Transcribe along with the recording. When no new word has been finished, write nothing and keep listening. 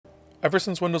Ever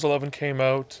since Windows 11 came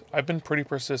out, I've been pretty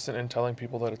persistent in telling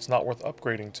people that it's not worth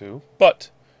upgrading to, but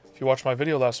if you watched my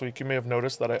video last week, you may have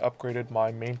noticed that I upgraded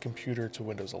my main computer to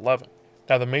Windows 11.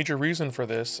 Now the major reason for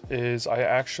this is I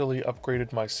actually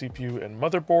upgraded my CPU and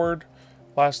motherboard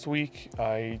last week.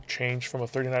 I changed from a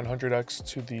 3900X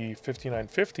to the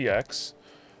 5950X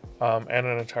and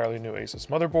an entirely new Asus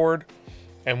motherboard,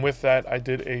 and with that I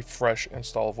did a fresh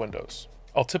install of Windows.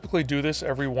 I'll typically do this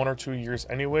every 1 or 2 years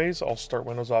anyways. I'll start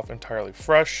Windows off entirely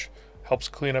fresh, helps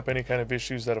clean up any kind of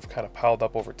issues that have kind of piled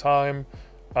up over time,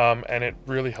 and it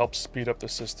really helps speed up the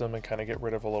system and kind of get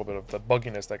rid of a little bit of the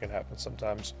bugginess that can happen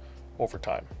sometimes over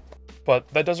time. But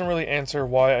that doesn't really answer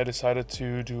why I decided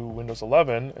to do Windows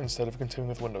 11 instead of continuing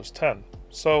with Windows 10.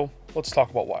 So let's talk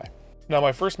about why. Now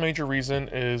my first major reason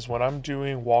is when I'm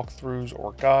doing walkthroughs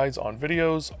or guides on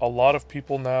videos, a lot of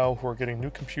people now who are getting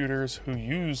new computers who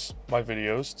use my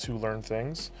videos to learn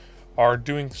things are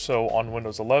doing so on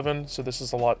Windows 11, so this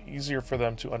is a lot easier for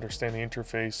them to understand the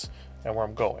interface and where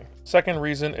I'm going. Second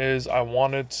reason is I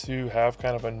wanted to have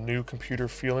kind of a new computer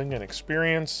feeling and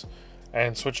experience,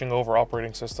 and switching over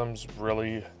operating systems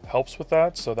really helps with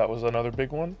that, so that was another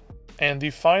big one. And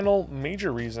the final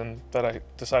major reason that I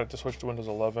decided to switch to Windows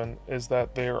 11 is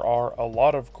that there are a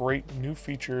lot of great new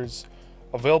features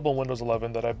available in Windows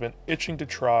 11 that I've been itching to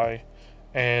try,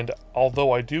 and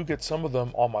although I do get some of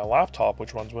them on my laptop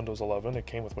which runs Windows 11, it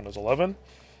came with Windows 11,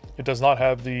 it does not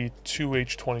have the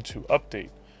 2H22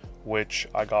 update, which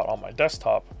I got on my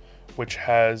desktop, which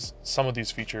has some of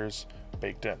these features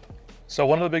baked in. So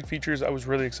one of the big features I was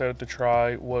really excited to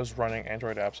try was running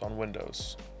Android apps on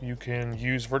Windows. You can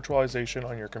use virtualization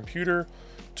on your computer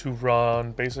to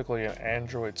run basically an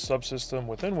Android subsystem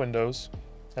within Windows,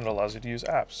 and it allows you to use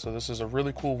apps. So this is a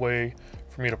really cool way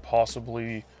for me to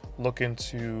possibly look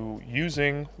into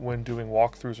using when doing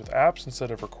walkthroughs with apps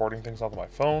instead of recording things onto my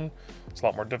phone. It's a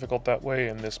lot more difficult that way,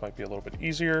 and this might be a little bit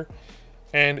easier.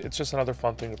 And it's just another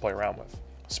fun thing to play around with.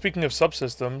 Speaking of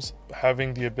subsystems,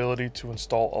 having the ability to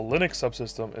install a Linux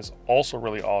subsystem is also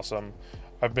really awesome.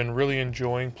 I've been really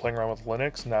enjoying playing around with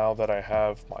Linux now that I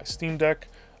have my Steam Deck.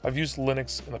 I've used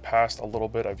Linux in the past a little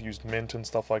bit. I've used Mint and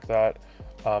stuff like that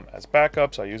as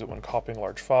backups. I use it when copying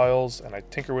large files, and I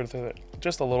tinker with it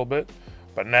just a little bit.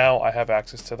 But now I have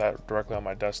access to that directly on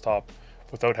my desktop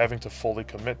without having to fully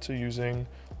commit to using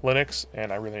Linux,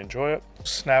 and I really enjoy it.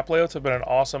 Snap layouts have been an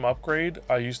awesome upgrade.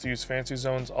 I used to use Fancy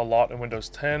Zones a lot in Windows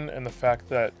 10, and the fact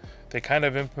that they kind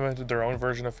of implemented their own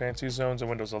version of Fancy Zones in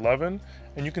Windows 11,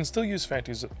 and you can still use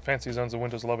Fancy Zones in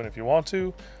Windows 11 if you want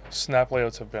to. Snap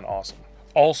layouts have been awesome.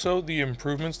 Also, the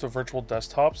improvements to virtual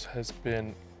desktops has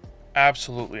been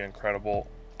absolutely incredible.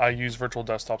 I use virtual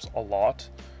desktops a lot,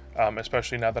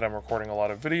 especially now that I'm recording a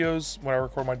lot of videos when I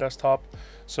record my desktop.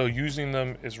 So using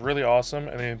them is really awesome,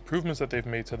 and the improvements that they've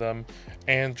made to them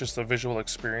and just the visual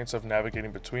experience of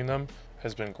navigating between them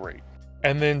has been great.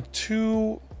 And then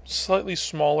two slightly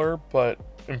smaller but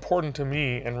important to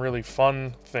me and really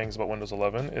fun things about Windows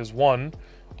 11 is one,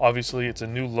 obviously it's a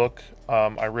new look.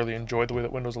 I really enjoy the way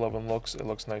that Windows 11 looks. It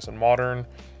looks nice and modern.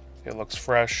 It looks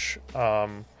fresh.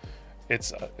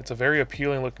 It's a very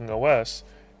appealing looking OS.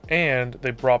 And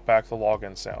they brought back the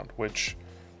login sound, which,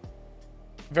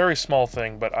 very small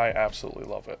thing, but I absolutely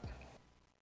love it.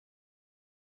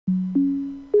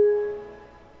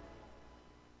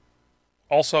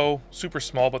 Also, super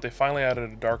small, but they finally added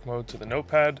a dark mode to the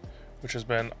Notepad, which has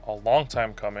been a long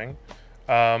time coming.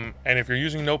 And if you're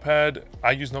using Notepad, I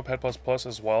use Notepad++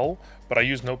 as well, but I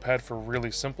use Notepad for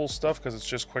really simple stuff because it's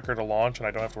just quicker to launch and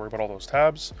I don't have to worry about all those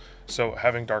tabs. So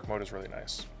having dark mode is really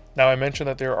nice. Now I mentioned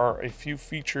that there are a few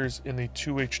features in the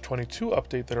 2H22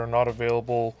 update that are not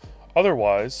available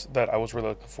otherwise that I was really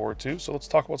looking forward to, so let's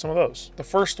talk about some of those. The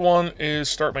first one is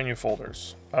Start Menu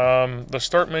folders. The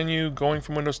Start Menu going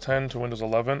from Windows 10 to Windows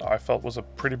 11 I felt was a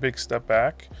pretty big step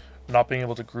back, not being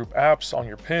able to group apps on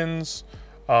your pins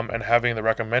and having the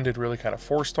recommended really kind of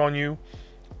forced on you,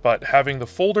 but having the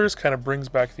folders kind of brings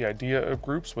back the idea of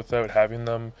groups without having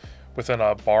them within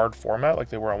a barred format like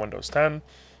they were on Windows 10.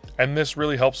 And this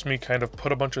really helps me kind of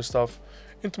put a bunch of stuff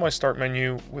into my start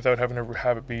menu without having to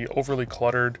have it be overly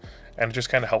cluttered, and it just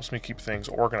kind of helps me keep things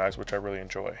organized, which I really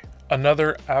enjoy.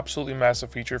 Another absolutely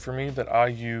massive feature for me that I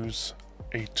use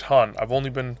a ton, I've only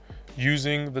been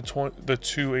using the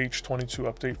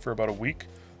 2H22 update for about a week,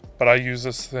 but I use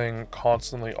this thing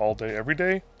constantly all day, every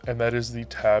day, and that is the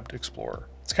Tabbed Explorer.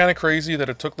 It's kind of crazy that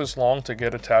it took this long to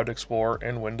get a Tabbed Explorer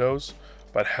in Windows,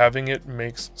 but having it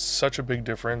makes such a big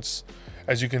difference.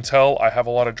 As you can tell, I have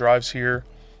a lot of drives here,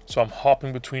 so I'm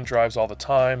hopping between drives all the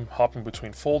time, hopping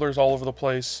between folders all over the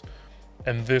place,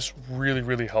 and this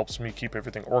really helps me keep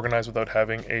everything organized without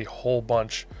having a whole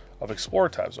bunch of Explorer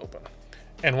tabs open.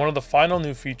 And one of the final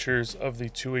new features of the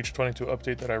 2H22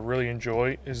 update that I really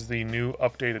enjoy is the new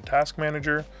updated Task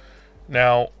Manager.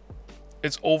 Now,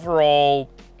 its overall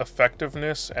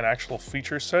effectiveness and actual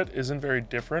feature set isn't very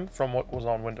different from what was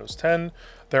on Windows 10.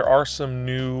 There are some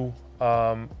new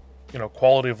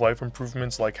quality of life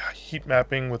improvements like heat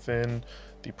mapping within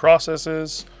the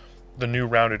processes, the new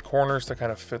rounded corners to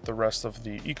kind of fit the rest of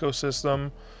the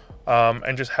ecosystem,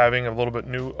 and just having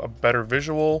a better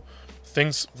visual.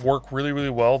 Things work really, really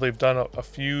well. They've done a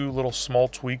few little small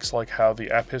tweaks, like how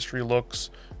the app history looks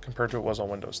compared to what was on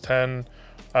Windows 10.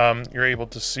 You're able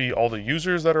to see all the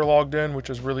users that are logged in, which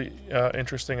is really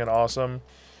interesting and awesome.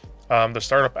 The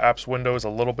startup apps window is a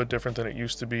little bit different than it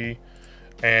used to be.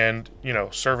 And,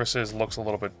 services looks a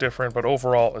little bit different, but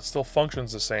overall it still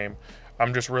functions the same.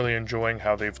 I'm just really enjoying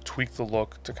how they've tweaked the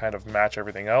look to kind of match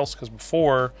everything else, because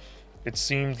before it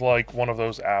seemed like one of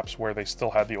those apps where they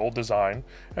still had the old design,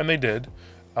 and they did,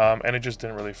 and it just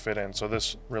didn't really fit in. So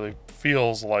this really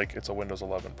feels like it's a Windows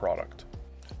 11 product.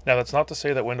 Now, that's not to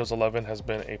say that Windows 11 has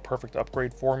been a perfect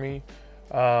upgrade for me,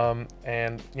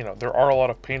 and there are a lot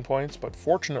of pain points, but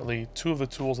fortunately, two of the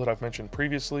tools that I've mentioned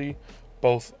previously,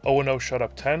 both O&O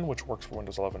Shutup 10, which works for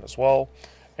Windows 11 as well,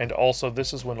 and also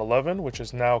This Is Win 11, which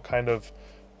is now kind of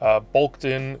bulked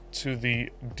in to the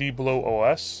dBlow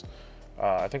OS.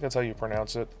 I think that's how you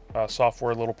pronounce it.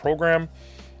 Software little program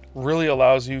really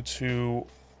allows you to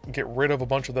get rid of a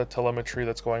bunch of that telemetry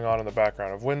that's going on in the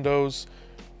background of Windows,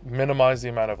 minimize the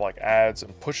amount of ads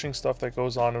and pushing stuff that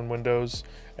goes on in Windows,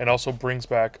 and also brings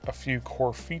back a few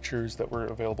core features that were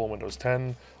available in Windows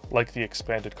 10, like the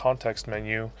expanded context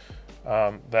menu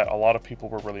that a lot of people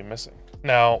were really missing.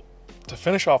 Now, to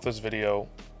finish off this video,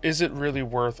 is it really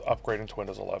worth upgrading to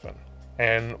Windows 11?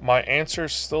 And my answer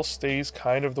still stays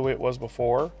kind of the way it was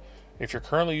before. If you're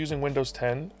currently using Windows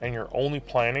 10 and you're only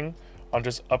planning on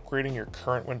just upgrading your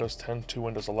current Windows 10 to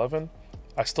Windows 11,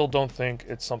 I still don't think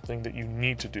it's something that you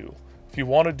need to do. If you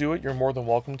want to do it, you're more than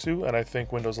welcome to, and I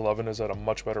think Windows 11 is at a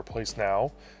much better place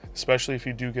now, especially if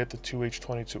you do get the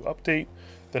 2H22 update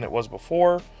than it was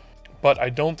before. But I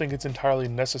don't think it's entirely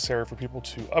necessary for people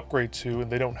to upgrade to, and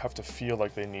they don't have to feel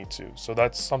like they need to. So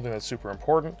that's something that's super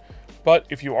important. But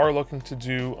if you are looking to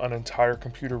do an entire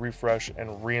computer refresh and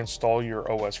reinstall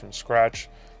your OS from scratch,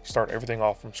 start everything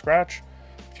off from scratch,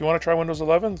 if you want to try Windows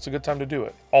 11, it's a good time to do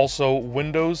it. Also,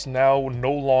 Windows now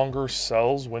no longer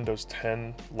sells Windows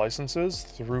 10 licenses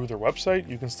through their website.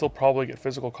 You can still probably get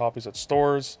physical copies at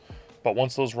stores, but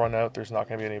once those run out, there's not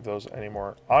going to be any of those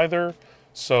anymore either.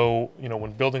 So,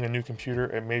 when building a new computer,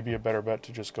 it may be a better bet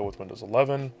to just go with Windows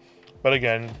 11. But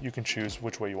again, you can choose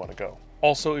which way you want to go.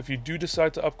 Also, if you do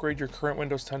decide to upgrade your current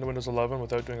Windows 10 to Windows 11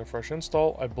 without doing a fresh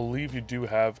install, I believe you do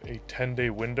have a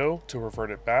 10-day window to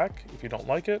revert it back if you don't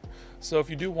like it. So if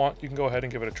you do want, you can go ahead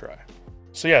and give it a try.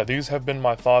 So yeah, these have been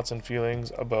my thoughts and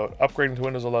feelings about upgrading to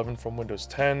Windows 11 from Windows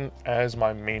 10 as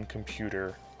my main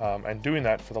computer, and doing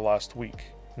that for the last week.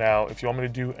 Now, if you want me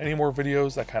to do any more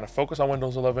videos that kind of focus on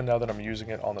Windows 11 now that I'm using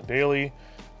it on the daily,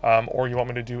 or you want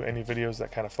me to do any videos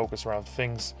that kind of focus around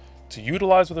things to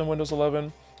utilize within Windows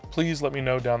 11, please let me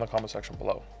know down in the comment section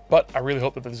below. But I really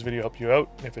hope that this video helped you out,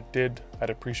 and if it did, I'd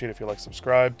appreciate it if you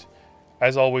subscribed.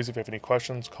 As always, if you have any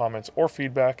questions, comments, or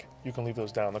feedback, you can leave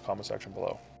those down in the comment section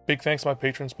below. Big thanks to my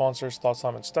patron sponsors,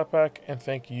 ThoughtSlime and Stepback, and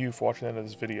thank you for watching the end of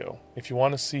this video. If you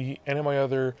want to see any of my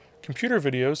other computer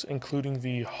videos, including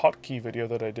the hotkey video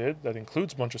that I did that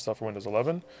includes a bunch of stuff for Windows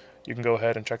 11, you can go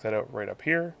ahead and check that out right up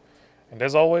here. And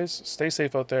as always, stay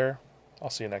safe out there. I'll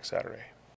see you next Saturday.